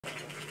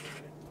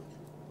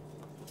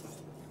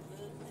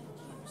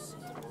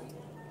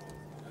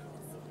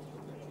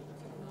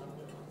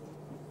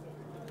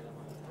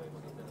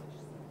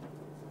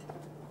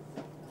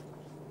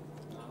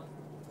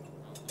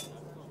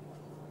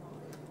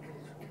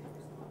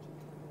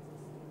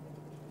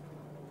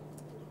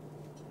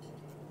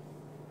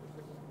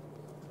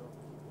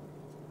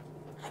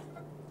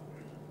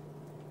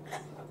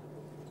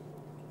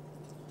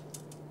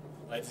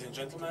Ladies and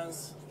gentlemen,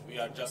 we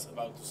are just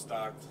about to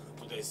start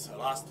today's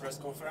last press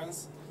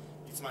conference.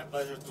 It's my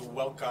pleasure to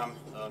welcome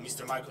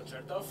Mr. Michael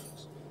Chertoff,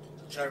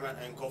 Chairman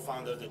and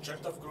co-founder of the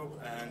Chertoff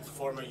Group and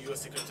former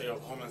U.S. Secretary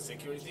of Homeland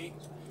Security,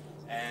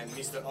 and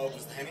Mr.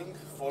 August Henning,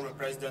 former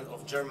President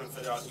of German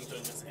Federal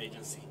Intelligence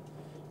Agency.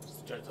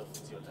 Mr. Chertoff,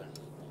 it's your turn.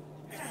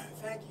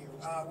 Thank you.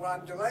 Well,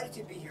 I'm delighted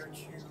to be here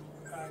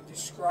to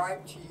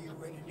describe to you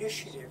an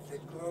initiative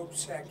that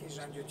GLOBSEC is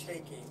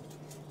undertaking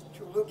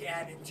to look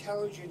at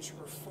intelligence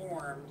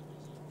reform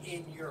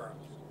in Europe,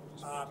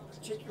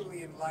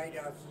 particularly in light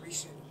of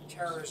recent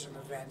terrorism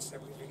events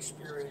that we've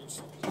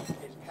experienced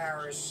in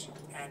Paris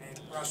and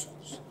in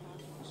Brussels.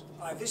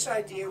 This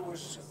idea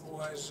was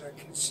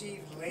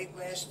conceived late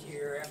last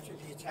year after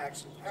the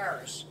attacks in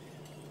Paris,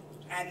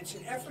 and it's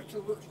an effort to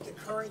look at the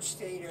current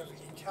state of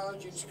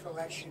intelligence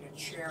collection and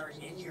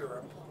sharing in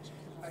Europe,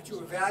 to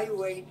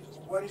evaluate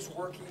what is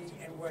working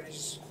and what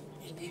is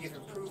in need of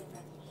improvement,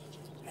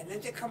 and then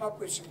to come up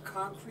with some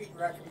concrete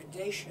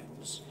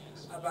recommendations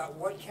about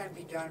what can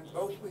be done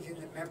both within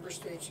the member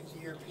states of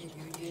the European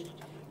Union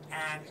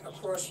and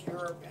across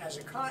Europe as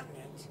a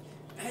continent,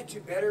 and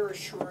to better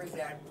assure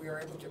that we are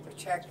able to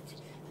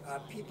protect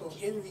people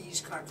in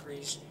these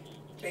countries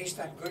based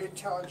on good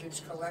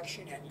intelligence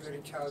collection and good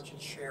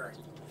intelligence sharing.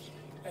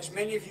 As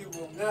many of you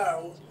will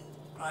know,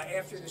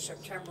 after the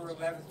September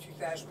 11,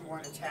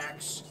 2001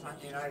 attacks on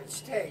the United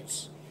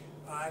States,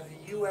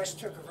 the U.S.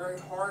 took a very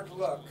hard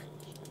look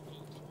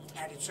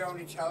at its own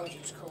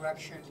intelligence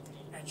collection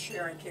and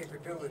sharing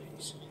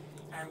capabilities.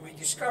 And we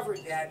discovered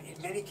that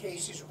in many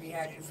cases we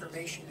had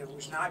information that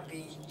was not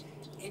being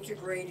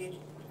integrated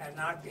and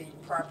not being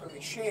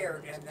properly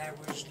shared, and that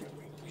was the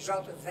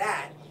result of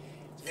that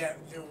there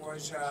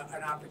was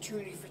an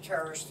opportunity for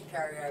terrorists to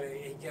carry out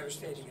a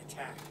devastating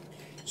attack.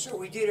 So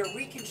we did a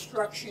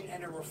reconstruction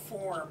and a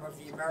reform of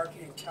the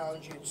American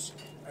intelligence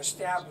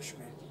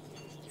establishment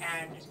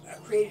and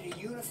created a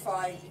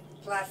unified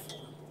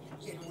platform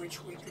in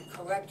which we could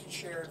collect and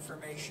share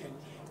information,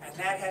 and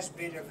that has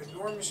been of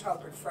enormous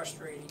help in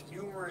frustrating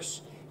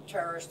numerous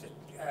terrorist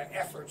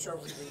efforts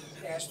over the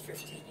past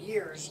 15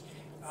 years,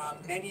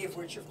 many of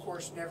which, of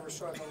course, never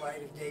saw the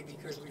light of day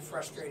because we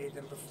frustrated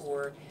them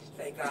before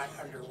they got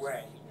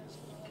underway.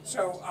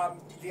 So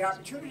the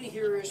opportunity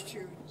here is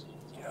to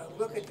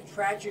look at the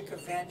tragic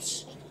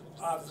events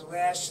of the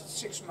last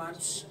 6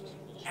 months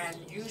and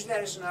use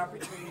that as an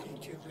opportunity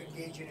to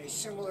engage in a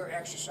similar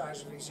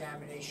exercise of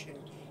examination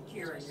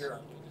here in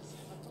Europe.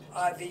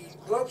 The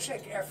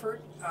GLOBSEC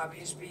effort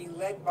is being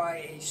led by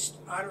an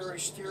honorary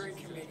steering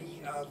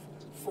committee of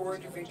 4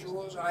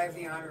 individuals. I have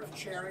the honor of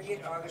chairing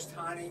it. August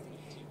Henning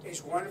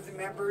is one of the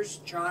members.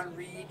 John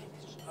Reid,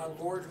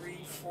 Lord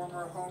Reid,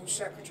 former Home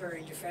Secretary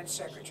and Defense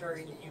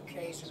Secretary in the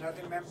UK, is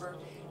another member,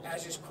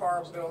 as is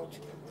Carl Bildt,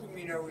 whom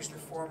you know is the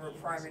former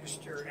Prime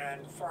Minister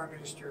and Foreign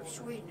Minister of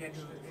Sweden, and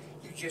who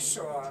you just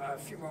saw a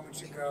few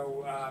moments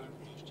ago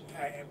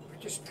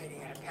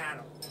participating in a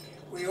panel.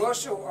 We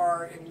also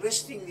are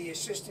enlisting the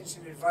assistance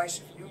and advice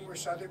of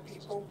numerous other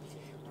people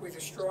with a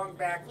strong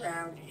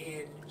background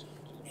in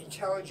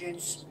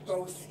intelligence,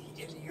 both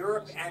in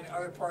Europe and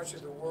other parts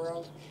of the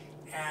world.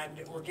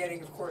 And we're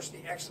getting, of course,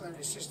 the excellent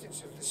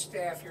assistance of the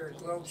staff here at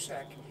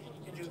GLOBSEC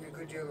in doing a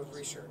good deal of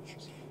research.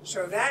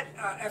 So that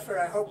effort,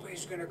 I hope,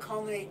 is going to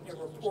culminate in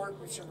a report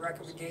with some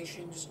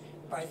recommendations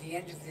by the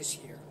end of this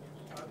year.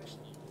 August?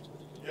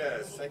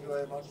 Yes, thank you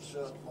very much,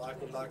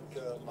 Michael. Like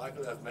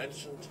Michael has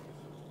mentioned,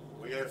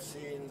 we have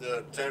seen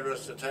the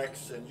terrorist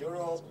attacks in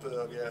Europe,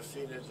 we have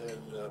seen it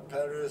in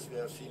Paris, we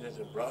have seen it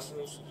in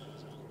Brussels,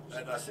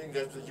 and I think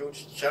that's a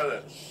huge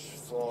challenge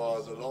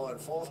for the law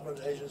enforcement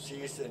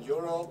agencies in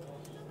Europe,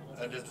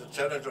 and it's a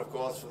challenge, of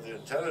course, for the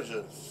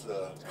intelligence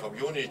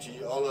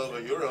community all over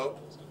Europe.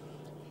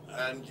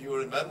 And you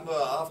remember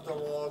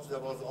afterwards there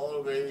was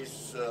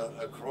always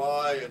a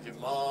cry, a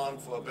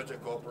demand for better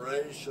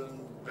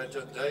cooperation,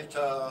 better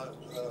data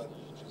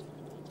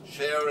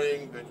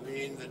sharing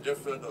between the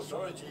different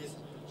authorities,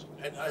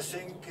 and I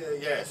think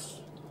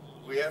yes,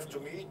 we have to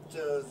meet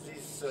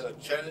these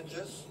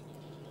challenges.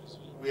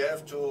 We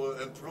have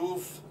to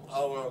improve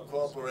our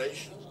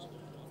cooperation,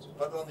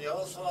 but on the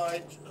other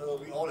side,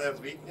 we all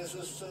have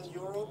weaknesses in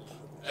Europe.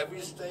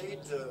 Every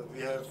state,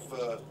 we have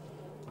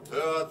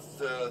heard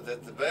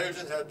that the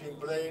Belgians have been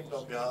blamed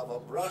on behalf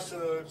of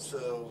Brussels.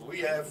 We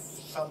have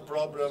some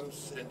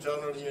problems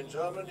internally in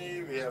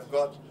Germany. We have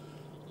got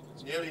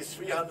nearly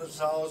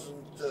 300,000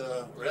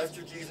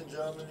 refugees in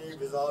Germany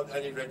without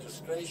any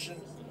registration.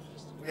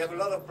 We have a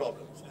lot of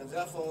problems, and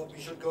therefore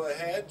we should go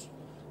ahead.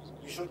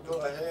 We should go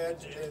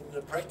ahead in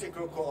the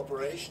practical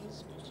cooperation,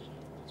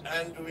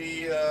 and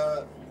we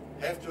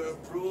have to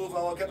improve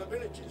our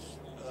capabilities.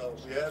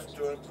 We have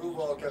to improve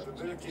our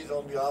capabilities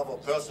on behalf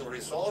of personal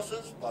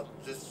resources, but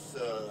this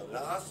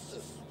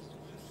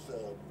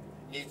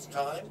needs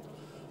time.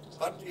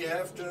 But we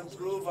have to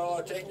improve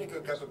our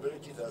technical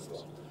capabilities as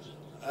well.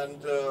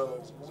 And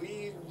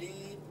we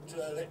need,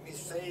 let me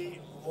say,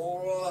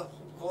 more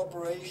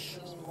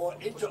cooperation, more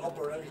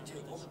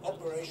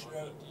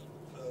interoperational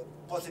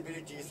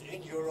possibilities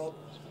in Europe,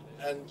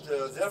 And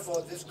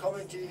therefore this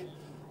committee,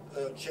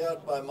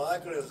 chaired by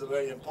Michael, is a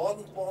very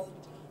important one.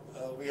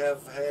 We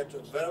have had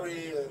a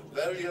very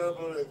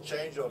valuable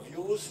exchange of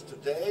views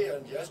today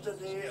and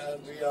yesterday,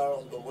 and we are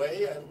on the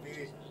way, and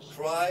we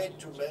try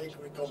to make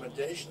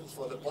recommendations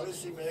for the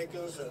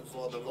policymakers and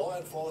for the law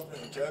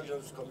enforcement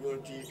intelligence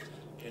community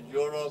in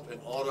Europe in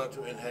order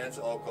to enhance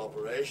our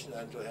cooperation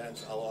and to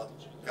enhance our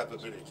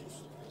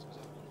capabilities.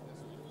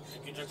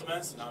 Thank you,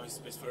 gentlemen. Now is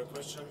space for a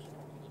question.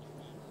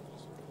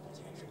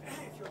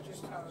 If you'll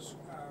just tell us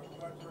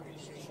what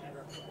organization you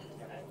represent.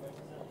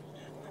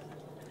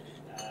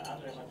 I'm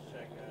very much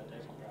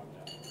David from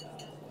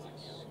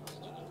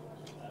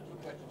two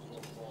questions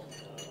for both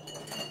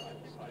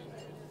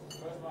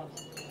First one,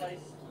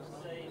 place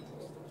say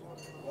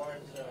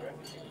towards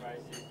refugee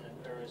crisis and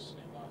terrorism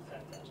in one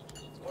sentence.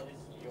 What is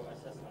your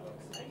assessment of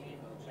it? I mean,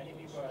 many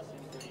people are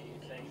simply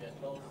saying that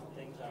those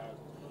things are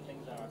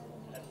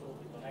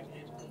absolutely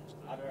connected.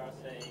 Others are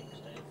saying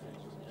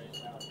there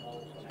is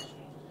no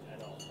connection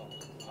at all. So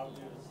how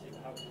do you see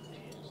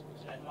it?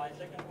 And my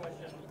second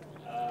question,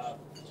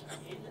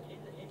 in the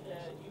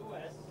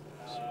U.S.,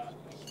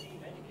 we see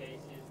many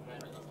cases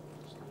when a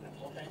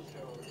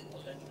potential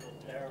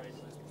terrorist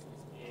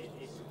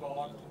is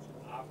caught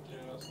after,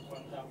 for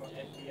example,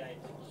 FBI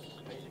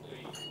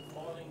basically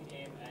following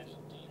him, and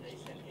they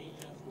send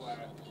agents who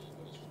are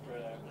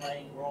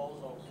playing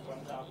roles of, for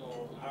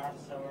example,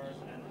 arms sellers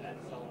and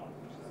so on.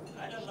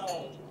 I don't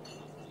know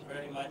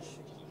very much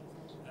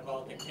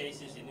about the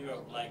cases in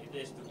Europe like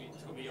this.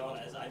 To be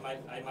honest, I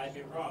might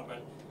be wrong,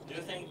 but do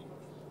you think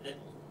that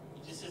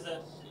this is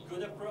a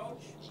good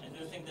approach, and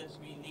do you think that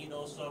we need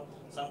also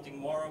something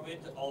more of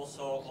it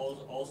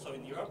also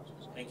in Europe?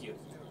 Thank you.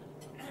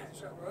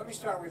 So let me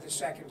start with the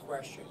second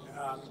question.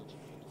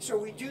 So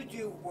we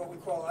do what we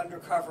call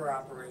undercover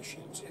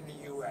operations in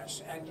the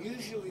U.S., and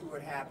usually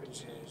what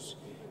happens is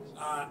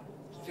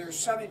there's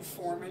some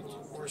informant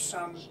or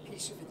some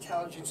piece of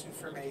intelligence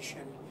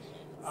information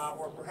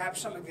or perhaps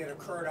something that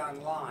occurred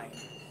online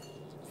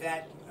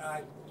that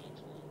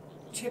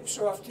tips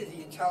off to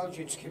the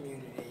intelligence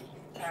community,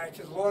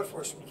 to the law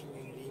enforcement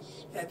community,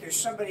 that there's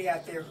somebody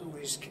out there who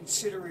is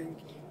considering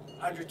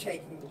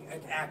undertaking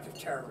an act of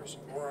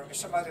terrorism or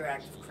some other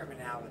act of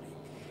criminality.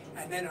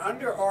 And then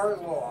under our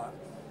law,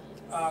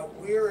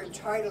 we're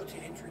entitled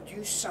to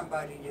introduce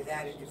somebody to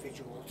that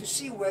individual to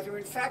see whether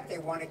in fact they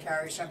want to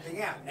carry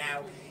something out.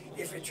 Now,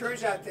 if it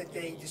turns out that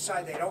they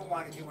decide they don't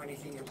want to do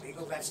anything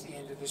illegal, that's the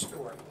end of the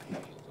story.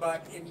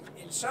 But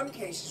in some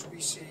cases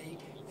we see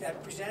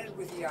that presented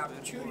with the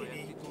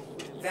opportunity,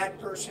 that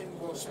person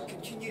will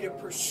continue to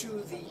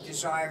pursue the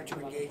desire to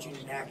engage in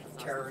an act of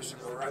terrorism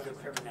or other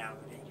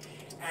criminality.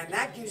 And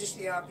that gives us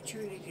the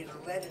opportunity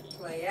to let it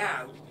play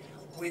out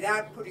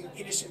without putting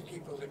innocent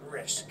people at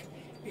risk.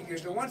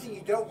 Because the one thing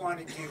you don't want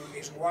to do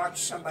is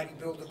watch somebody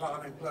build a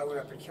bomb and blow it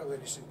up and kill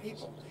innocent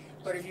people.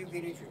 But if you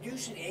can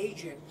introduce an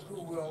agent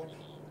who will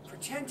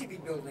pretend to be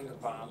building a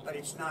bomb, but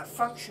it's not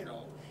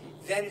functional,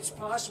 then it's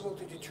possible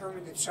to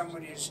determine that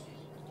someone is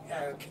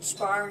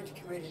conspiring to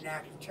commit an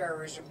act of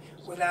terrorism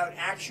without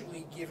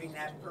actually giving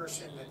that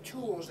person the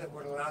tools that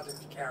would allow them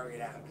to carry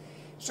it out.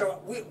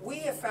 So we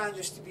have found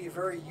this to be a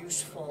very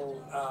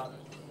useful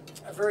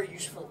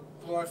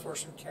law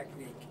enforcement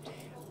technique.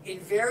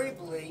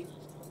 Invariably,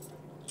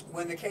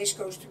 when the case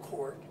goes to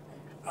court,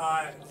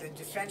 the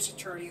defense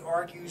attorney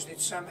argues that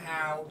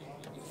somehow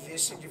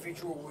this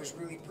individual was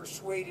really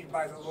persuaded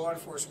by the law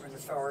enforcement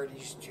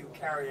authorities to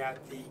carry out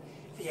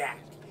the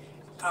act.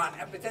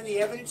 But then the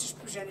evidence is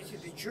presented to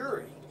the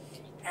jury,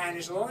 and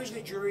as long as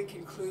the jury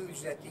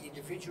concludes that the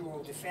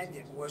individual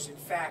defendant was in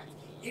fact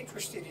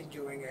interested in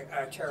doing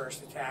a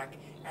terrorist attack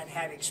and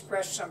had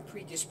expressed some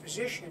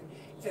predisposition,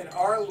 then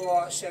our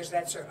law says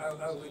that's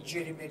a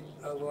legitimate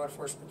law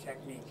enforcement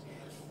technique.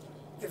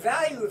 The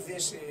value of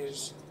this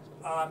is,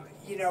 on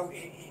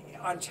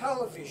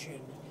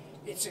television,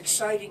 it's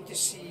exciting to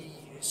see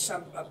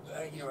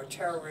a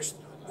terrorist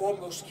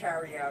almost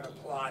carry out a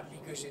plot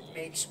because it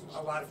makes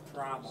a lot of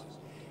drama.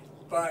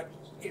 But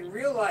in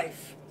real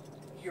life,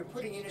 you're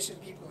putting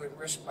innocent people at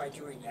risk by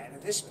doing that.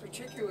 And this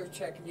particular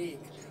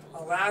technique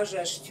allows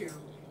us to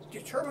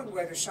determine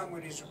whether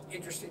someone is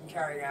interested in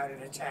carrying out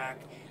an attack,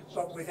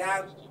 but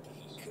without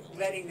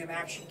letting them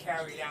actually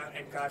carry it out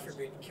and, God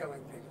forbid,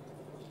 killing people.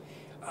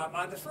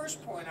 On the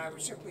first point, I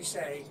would simply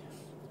say,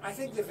 I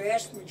think the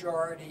vast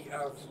majority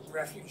of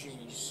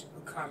refugees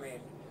who come in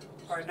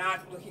are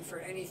not looking for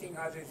anything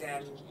other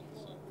than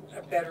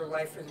a better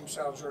life for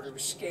themselves or to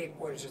escape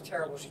what is a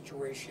terrible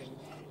situation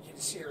in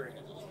Syria.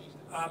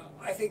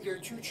 I think there are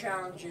two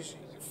challenges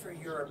for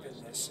Europe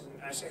in this,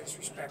 and I say this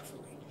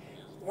respectfully.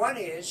 One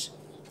is,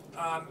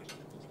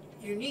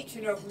 you need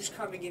to know who's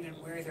coming in and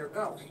where they're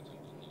going.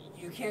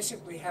 You can't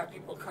simply have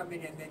people come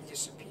in and then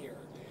disappear.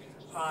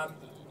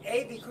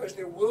 Because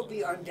there will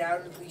be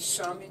undoubtedly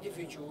some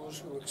individuals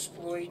who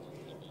exploit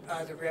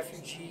the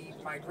refugee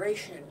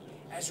migration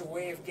as a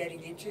way of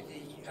getting into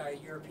the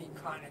European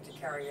continent to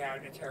carry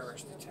out a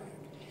terrorist attack.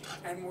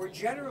 And more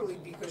generally,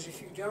 because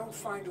if you don't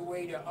find a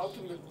way to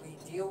ultimately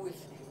deal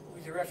with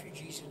with the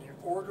refugees in an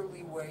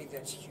orderly way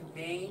that's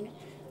humane,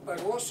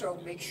 but also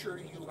make sure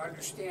you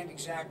understand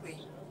exactly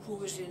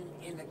who is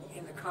in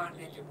the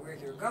continent and where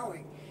they're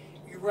going,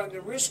 you run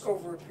the risk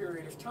over a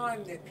period of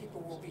time that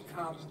people will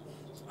become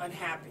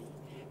unhappy.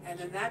 And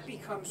then that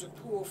becomes a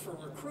pool for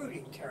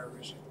recruiting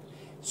terrorism.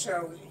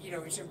 So, you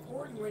know, it's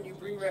important when you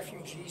bring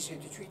refugees in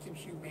to treat them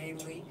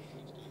humanely,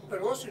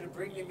 but also to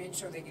bring them in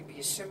so they can be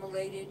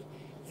assimilated,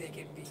 they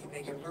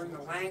can learn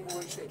the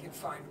language, they can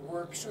find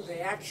work, so they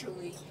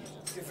actually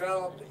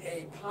develop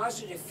a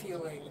positive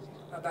feeling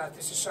about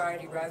the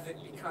society rather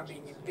than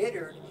becoming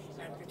embittered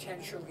and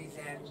potentially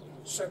then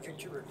subject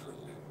to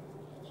recruitment.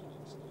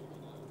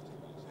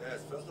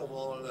 Yes, first of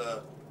all,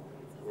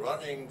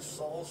 running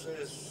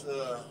sources,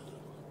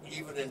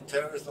 even in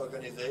terrorist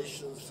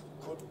organizations,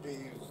 could be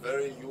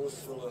very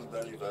useful and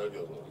very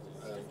valuable.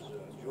 And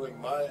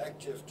during my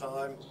active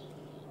time,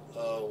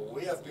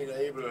 we have been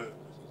able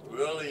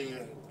really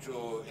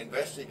to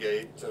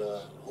investigate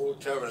whole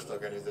terrorist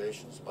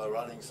organizations by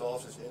running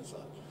sources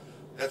inside.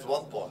 That's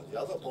one point. The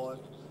other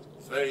point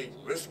is very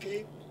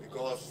risky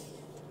because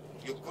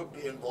you could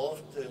be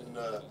involved in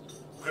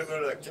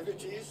criminal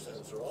activities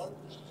and so on.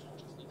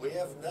 We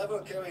have never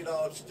carried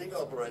out sting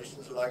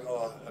operations like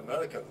our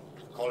American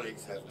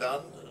colleagues have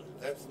done.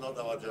 That's not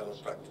our German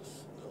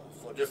practice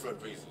for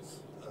different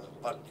reasons.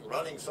 But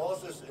running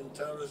sources in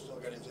terrorist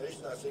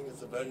organizations, I think,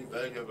 is a very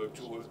valuable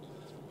tool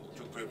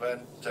to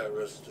prevent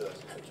terrorist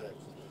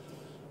attacks.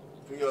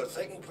 To your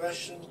second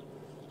question,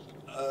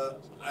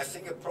 I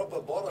think a proper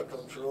border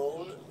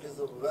control is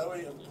a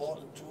very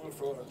important tool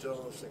for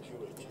internal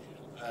security.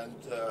 And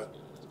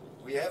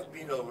we have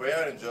been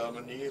aware in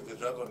Germany, the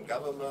German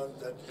government,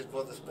 that it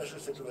was a special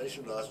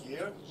situation last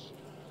year.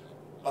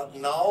 But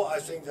now I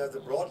think there's a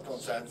broad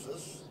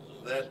consensus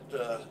that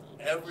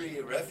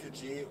every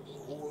refugee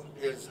who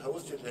is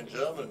hosted in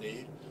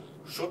Germany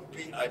should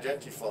be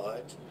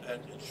identified,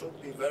 and it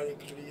should be very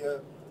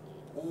clear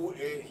who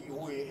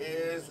he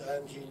is,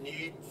 and he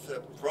needs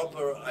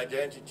proper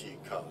identity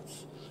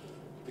cards.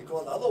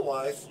 Because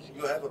otherwise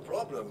you have a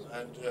problem,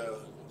 and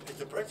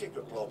it's a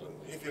practical problem.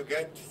 If you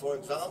get, for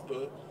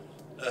example,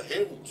 a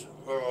hint,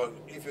 or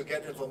if you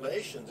get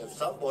information that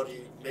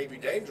somebody may be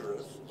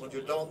dangerous, and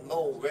you don't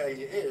know where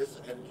he is,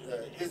 and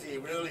is he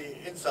really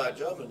inside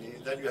Germany,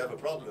 then you have a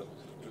problem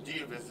to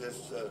deal with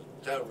this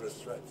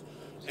terrorist threat.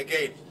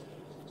 Again,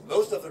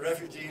 most of the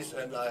refugees,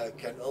 and I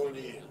can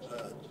only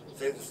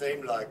say the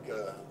same like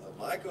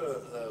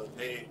Michael,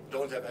 they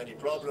don't have any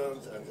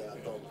problems and they are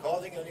not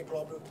causing any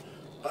problems.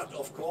 But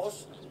of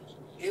course,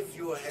 if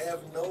you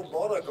have no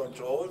border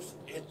controls,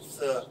 it's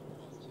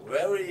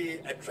very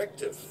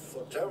attractive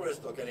for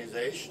terrorist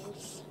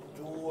organizations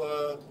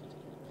to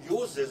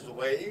use this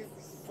way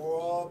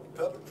for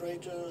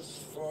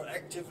perpetrators, for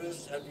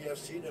activists, and we have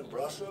seen in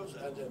Brussels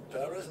and in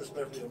Paris,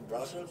 especially in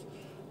Brussels,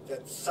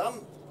 that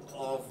some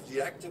of the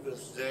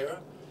activists there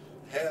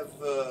have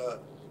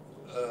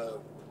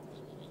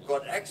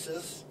got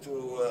access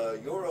to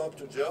Europe,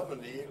 to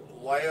Germany,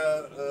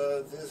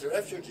 via these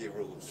refugee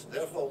routes.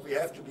 Therefore, we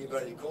have to be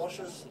very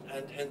cautious,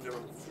 and in the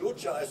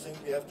future, I think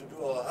we have to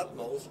do our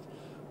utmost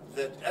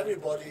that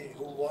everybody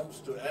who wants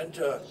to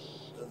enter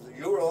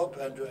Europe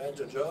and to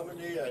enter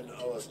Germany and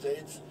our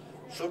states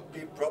should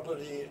be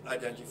properly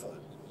identified.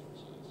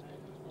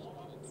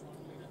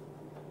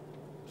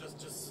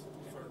 Just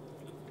for...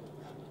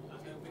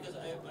 Because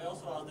I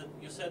also asked that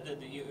you said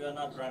that you are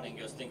not running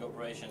a sting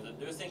operation.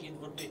 Do you think it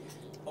would be,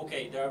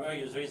 okay, there are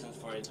various reasons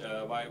for it,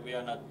 why we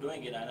are not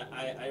doing it, and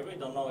I really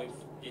don't know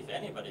if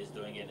anybody is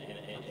doing it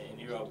in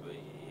Europe.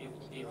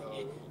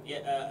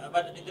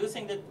 But do you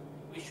think that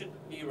we should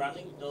be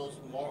running those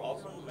more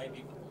often,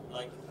 maybe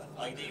like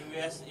the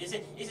US? Is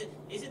it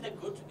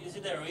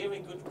a really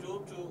good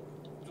tool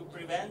to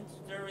prevent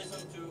terrorism?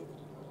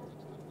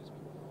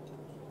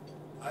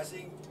 I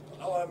think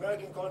our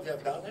American colleagues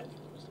have done it.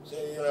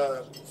 They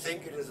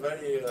think it is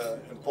very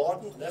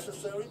important,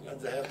 necessary, and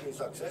they have been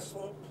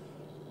successful.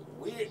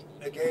 We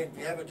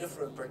have a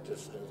different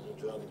practice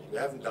in Germany. We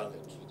haven't done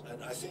it,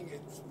 and I think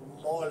it's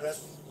more or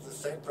less the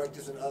same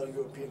practice in other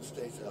European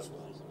states as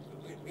well.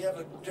 We have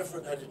a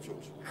different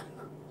attitude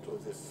to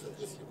this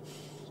issue.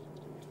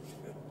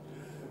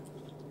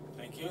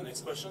 Thank you.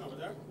 Next question over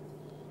there.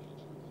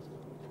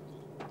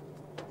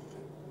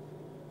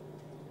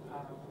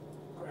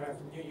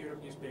 From New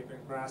Europe newspaper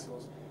in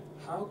Brussels.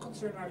 How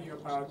concerned are you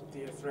about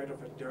the threat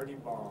of a dirty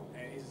bomb?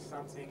 And is it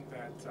something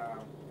that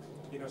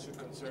should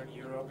concern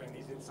Europe? And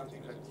is it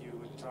something that you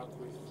would talk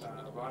with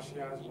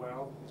Russia as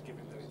well,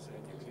 given that it's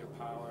a nuclear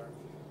power?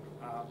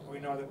 We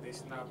know that they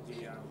snubbed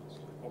the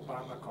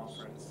Obama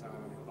conference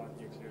about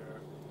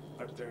nuclear,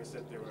 but they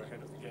said they were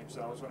ahead of the game.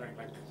 So I was wondering,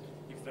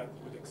 if that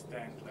would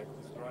extend, with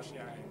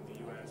Russia and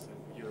the U.S.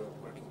 and Europe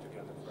working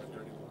together for a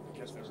dirty bomb. I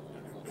guess they're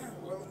dirty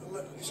bomb.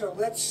 Well, so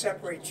let's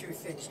separate two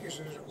things, because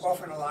there's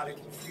often a lot of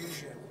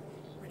confusion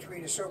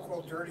between a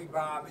so-called dirty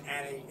bomb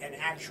and an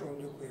actual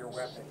nuclear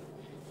weapon.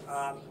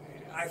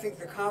 I think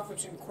the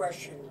conference in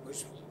question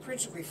was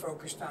principally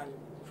focused on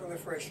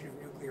proliferation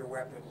of nuclear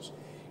weapons.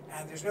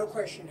 And there's no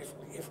question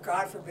if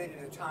God forbid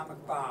an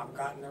atomic bomb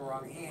got in the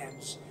wrong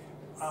hands,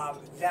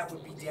 that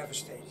would be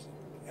devastating,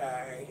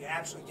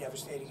 absolutely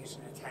devastating as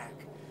an attack.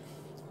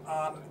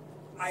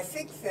 I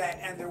think that,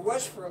 and there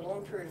was for a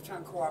long period of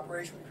time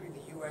cooperation between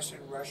the U.S.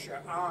 and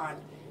Russia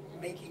on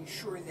making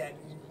sure that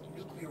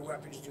nuclear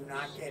weapons do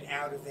not get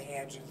out of the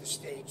hands of the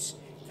states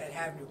that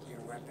have nuclear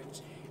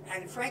weapons.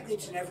 And frankly,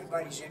 it's in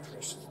everybody's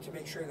interest to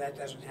make sure that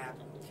doesn't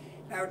happen.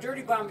 Now, a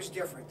dirty bomb is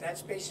different.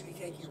 That's basically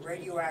taking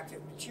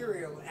radioactive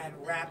material and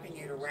wrapping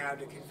it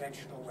around a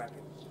conventional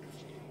weapon.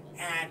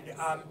 And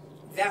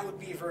that would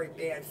be a very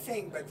bad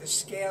thing, but the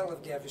scale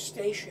of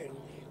devastation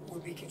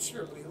would be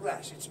considerably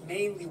less. It's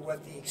mainly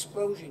what the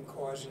explosion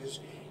causes,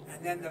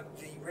 and then the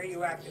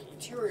radioactive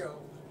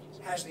material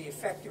has the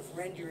effect of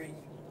rendering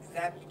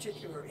that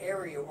particular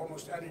area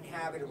almost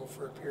uninhabitable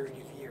for a period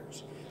of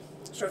years.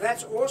 So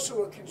that's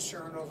also a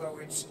concern, although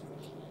it's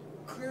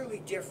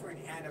clearly different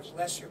and of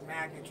lesser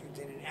magnitude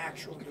than an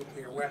actual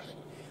nuclear weapon.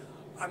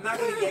 I'm not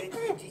going to get into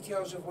the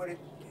details of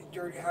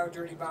how a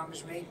dirty bomb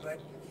is made, but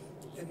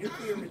the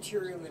nuclear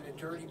material in a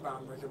dirty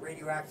bomb, or the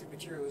radioactive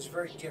material, is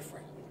very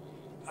different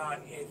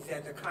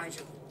than the kinds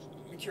of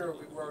material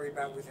we worry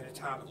about with an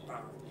atomic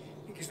bomb,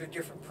 because there are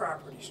different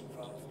properties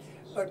involved.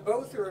 But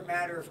both are a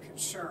matter of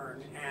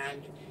concern,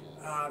 and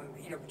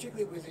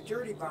particularly with a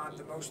dirty bomb,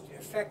 the most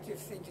effective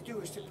thing to do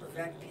is to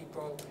prevent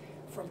people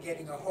from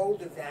getting a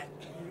hold of that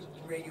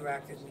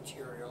radioactive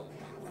material,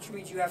 which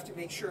means you have to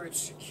make sure it's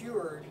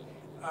secured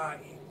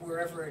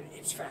wherever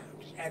it's found.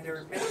 And there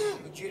are many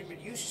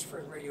legitimate uses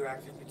for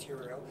radioactive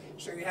material,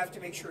 so you have to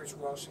make sure it's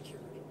well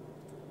secured.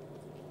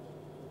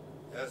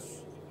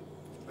 Yes,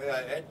 may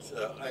I add,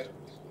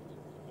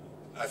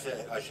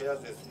 I share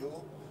this view.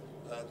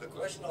 The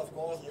question, of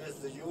course, is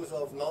the use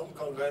of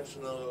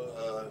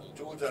non-conventional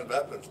tools and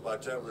weapons by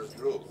terrorist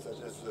groups.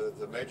 That is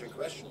the major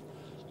question.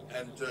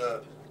 And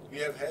we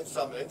have had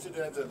some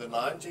incidents in the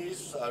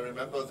 90s. I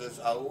remember this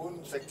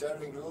Aoun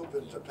sectarian group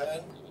in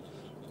Japan.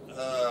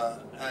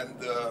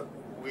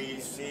 We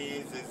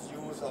see this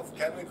use of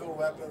chemical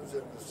weapons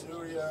in the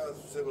Syria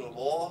civil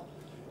war.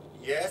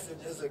 Yes,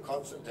 it is a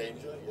constant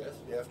danger. Yes,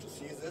 we have to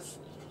see this.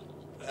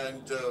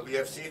 And we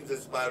have seen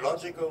this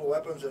biological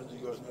weapons in the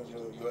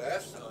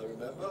US, I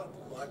remember,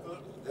 Michael.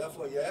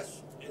 Therefore,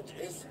 yes, it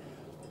is,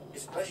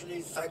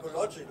 especially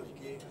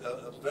psychologically,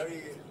 a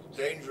very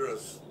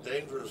dangerous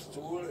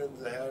tool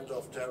in the hand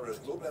of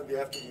terrorist group, and we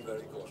have to be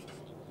very cautious.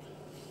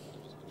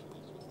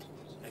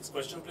 Next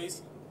question,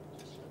 please.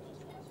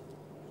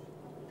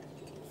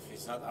 If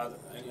it's not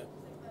any,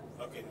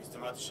 okay, Mr.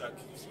 Matuszak,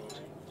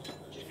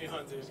 if you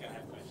want to, you can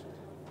have a question.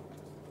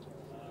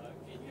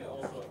 Can you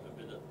also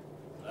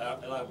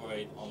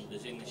elaborate on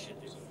this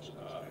initiative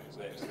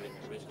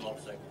with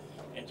GLOBSEC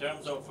in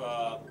terms of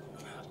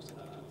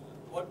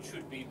what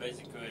should be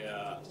basically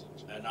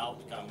an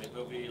outcome? It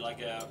will be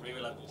like a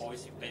really like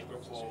policy paper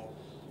for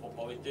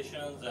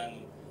politicians,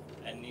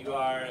 and you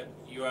are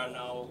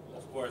now,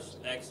 of course,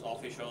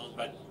 ex-officials,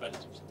 but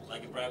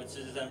like a private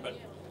citizen, but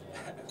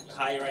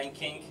high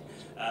ranking.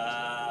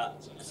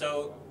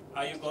 So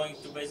are you going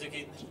to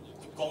basically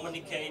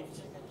communicate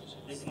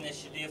this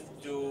initiative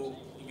to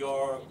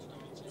your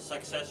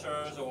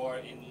successors, or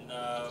in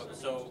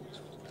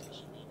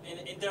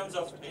terms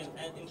of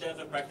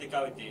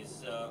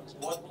practicalities,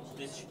 what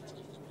this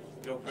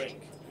will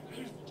bring?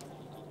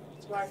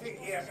 Well, I think,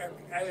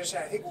 as I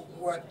said, I think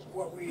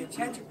what we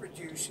intend to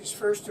produce is,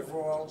 first of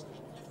all,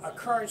 a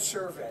current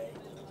survey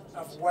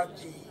of what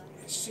the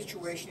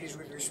situation is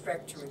with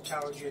respect to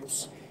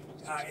intelligence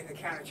in the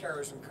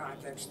counterterrorism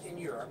context in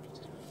Europe.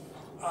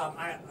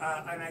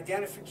 An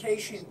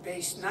identification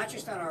based not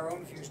just on our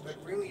own views, but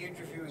really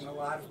interviewing a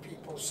lot of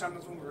people, some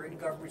of whom are in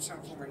government, some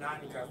of whom are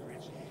not in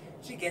government,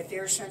 to get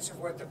their sense of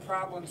what the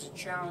problems and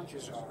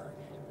challenges are,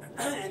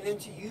 and then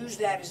to use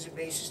that as a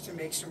basis to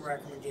make some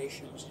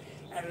recommendations.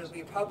 And it'll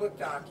be a public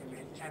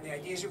document, and the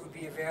idea is it would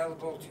be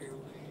available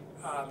to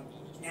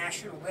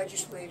national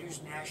legislators,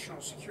 national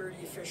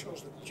security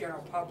officials, the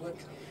general public,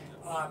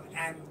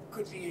 and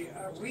could be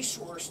a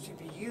resource to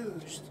be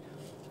used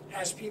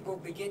as people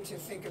begin to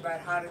think about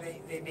how do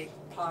they make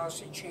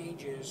policy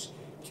changes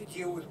to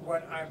deal with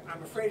what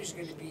I'm afraid is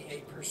going to be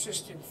a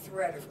persistent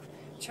threat of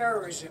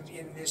terrorism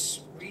in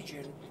this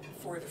region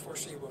for the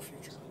foreseeable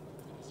future.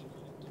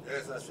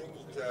 Yes, I think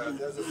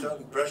there's a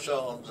certain pressure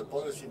on the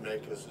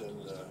policymakers in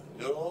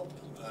Europe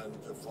and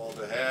for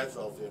the heads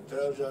of the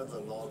intelligence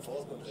and law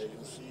enforcement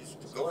agencies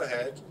to go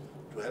ahead,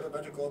 to have a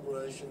better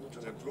cooperation,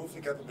 to improve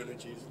the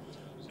capabilities,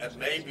 and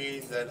maybe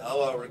that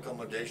our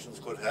recommendations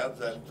could help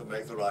them to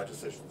make the right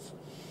decisions.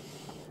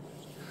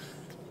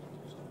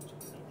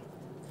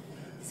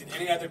 Is it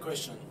any other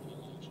question?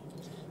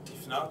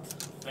 If not,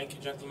 thank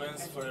you, gentlemen,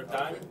 for your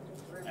time.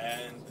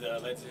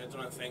 And ladies and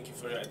gentlemen, thank you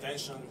for your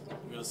attention.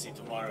 We'll see you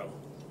tomorrow.